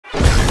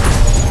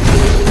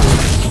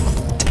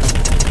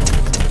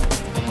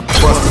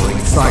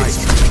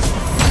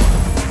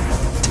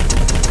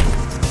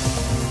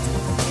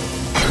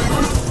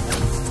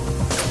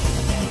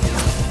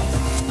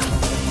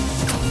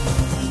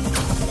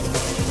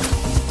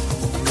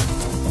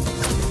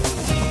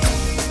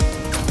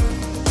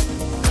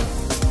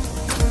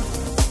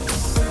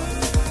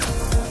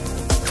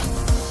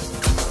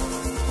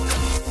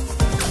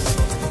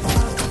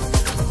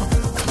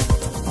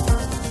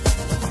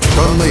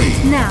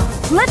Now,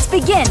 let's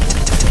begin!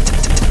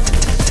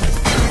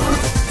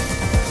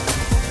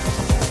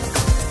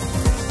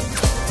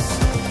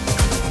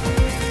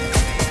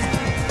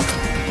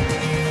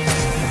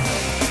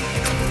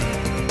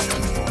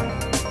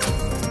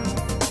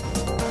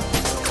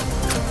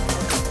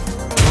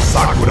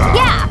 Sakura!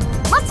 Yeah!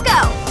 Let's go!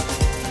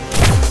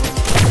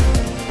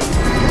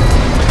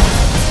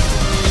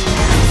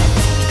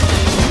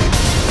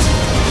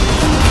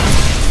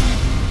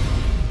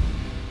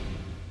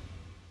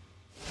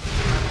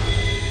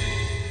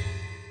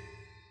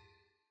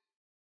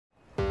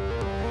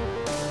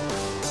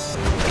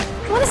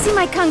 Want to see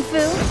my kung fu?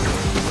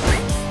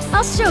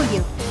 I'll show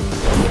you.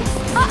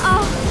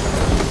 Uh-oh!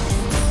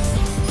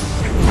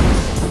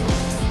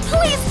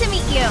 Pleased to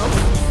meet you!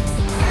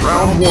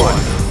 Round 1.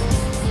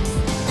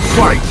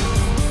 Fight!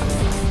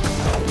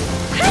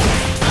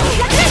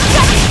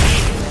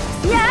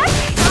 Yeah!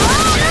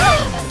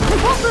 I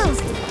won't lose!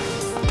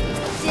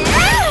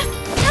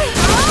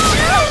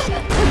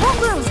 I won't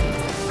lose!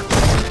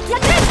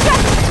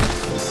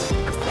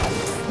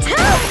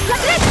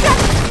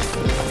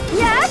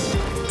 Yeah!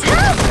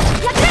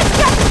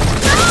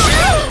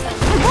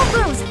 I won't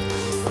lose!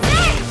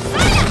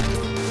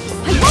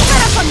 I won't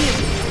let up on you!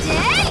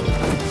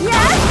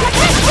 Yeah!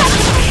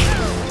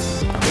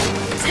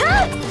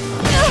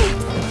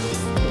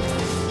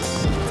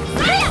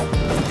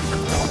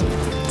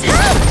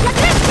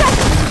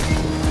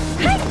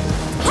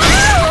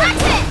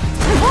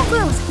 I won't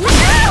lose!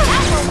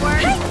 That will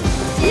work!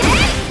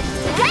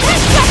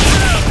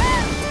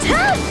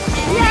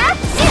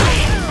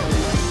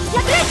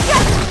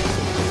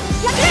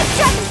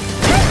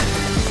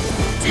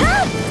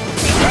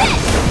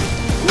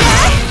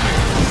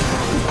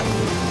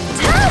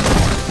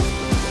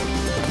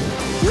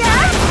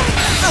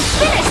 I'll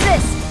finish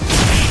this!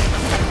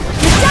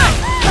 You're done!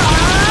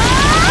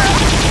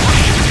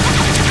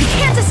 You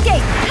can't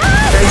escape!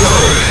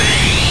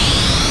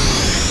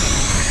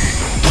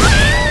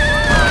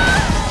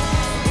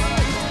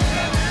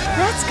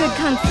 That's good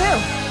kung fu.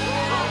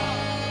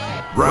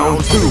 Round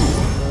 2.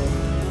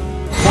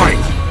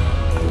 Fight!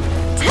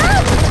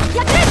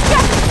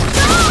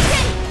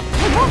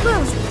 I won't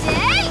lose!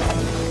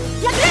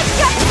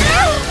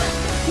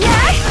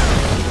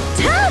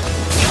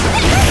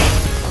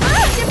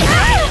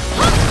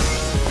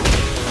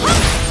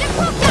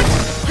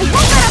 I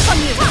won't let up on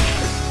you!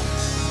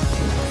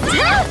 I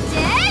won't lose!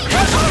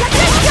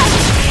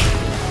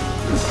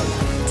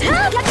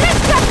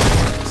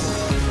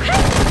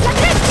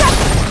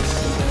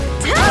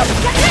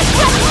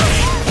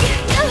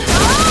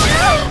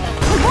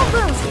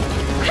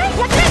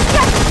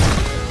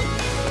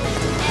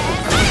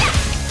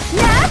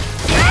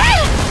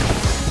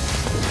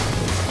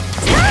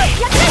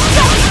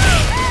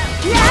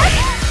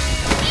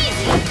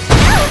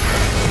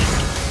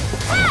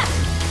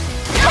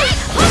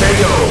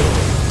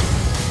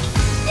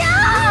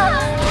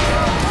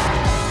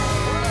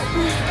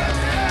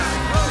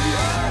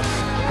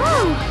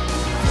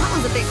 That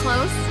was a bit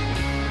close.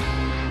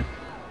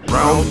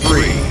 Round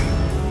 3.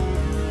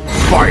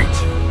 Fight!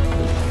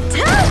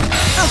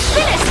 I'll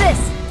finish this!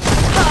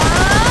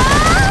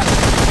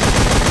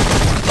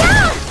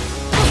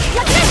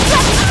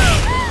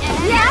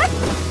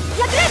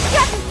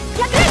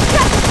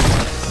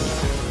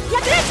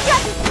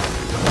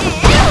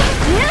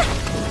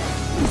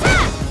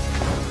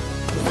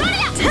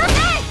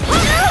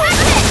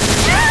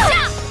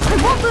 I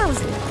won't lose!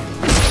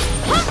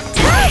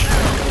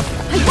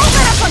 I won't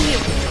let up on you!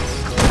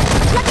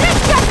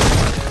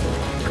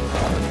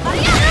 I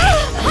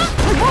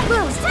won't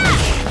lose!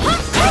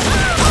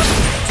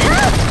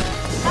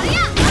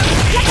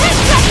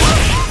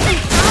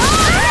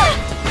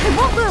 I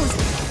won't lose!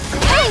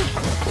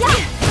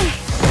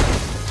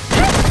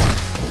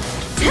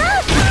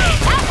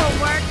 That will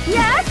work!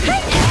 Yeah!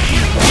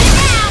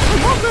 I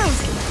won't lose!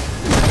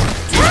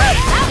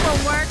 That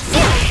will work!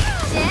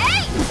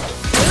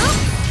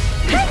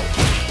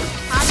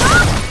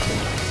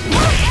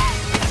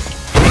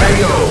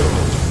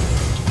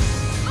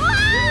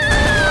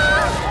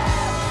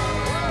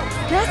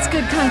 That's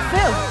good kung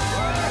fu.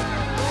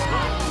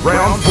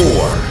 Round 4.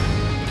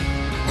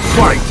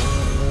 Fight!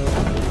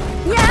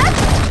 Yeah!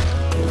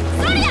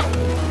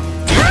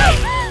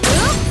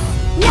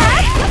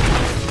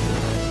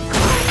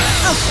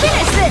 I'll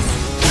finish this!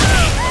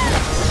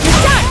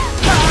 You're done!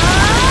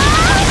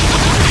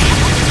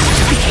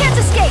 You can't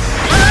escape!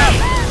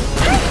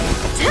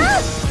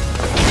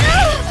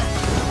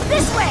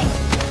 This way!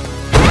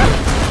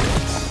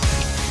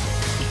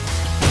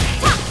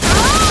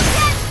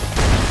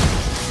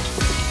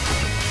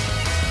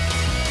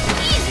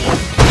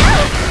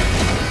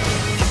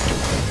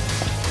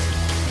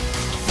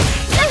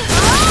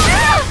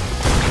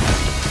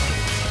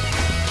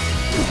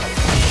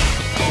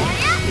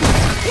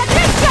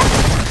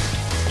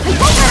 I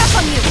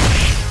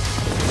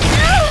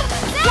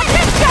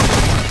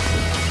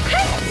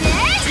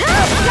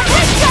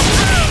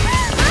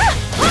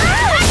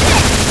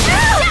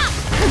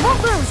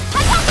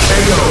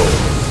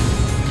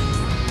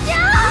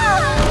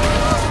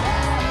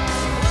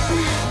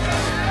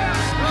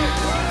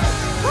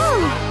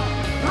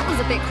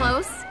bit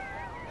close.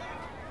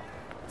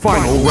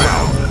 Final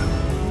round.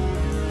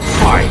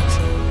 Fight!